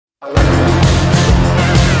Yeah,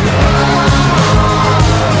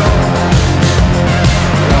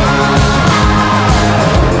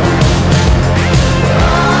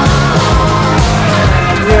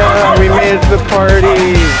 we made it to the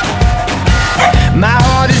party. My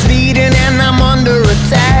heart is beating and I'm under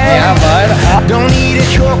attack. Yeah, bud. Don't need a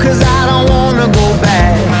cure cause I don't wanna go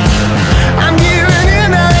back. I'm giving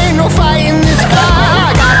in, there ain't no fighting this fight.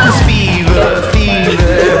 I got this fever,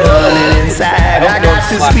 burning inside. I got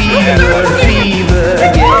this fever,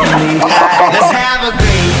 getting me high. Let's have a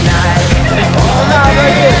great night. On the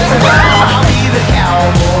dance floor, I'll be the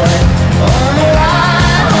cowboy. On the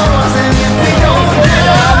wild horse, and if we go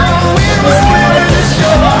down, we'll swim to the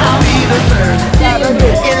shore. I'll be the first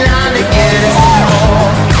in line to get us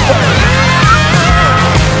home.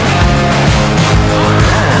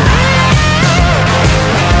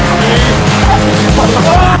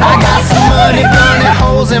 I got some money burning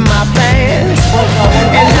holes in my pants,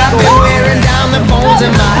 and I've been wearing down the bones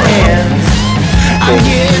in my hands. I'm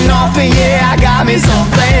getting off and yeah, I got me some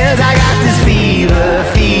plans. I got this fever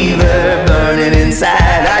burning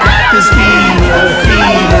inside. I got this fever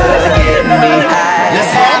getting me high.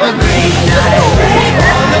 Let's have a great night.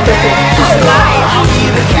 On the dance floor, I'll be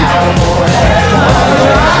the cowboy. On the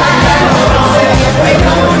wild horse, and if we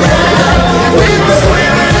go down, we will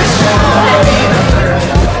swim in the shore. I'll be the first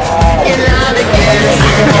in line to get us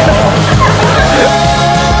home.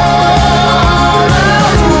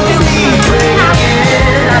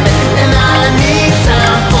 And I need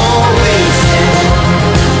time for wasting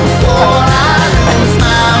before I lose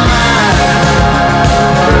my mind.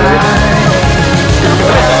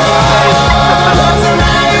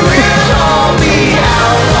 Tonight we'll all be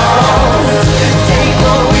outlaws. Take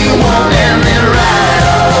what we want and then ride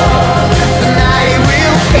on. Tonight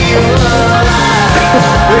we'll feel alive.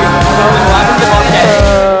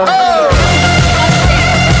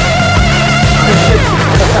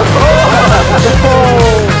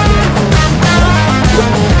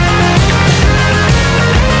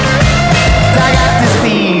 I got this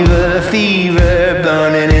fever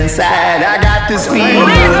burning inside. I got this fever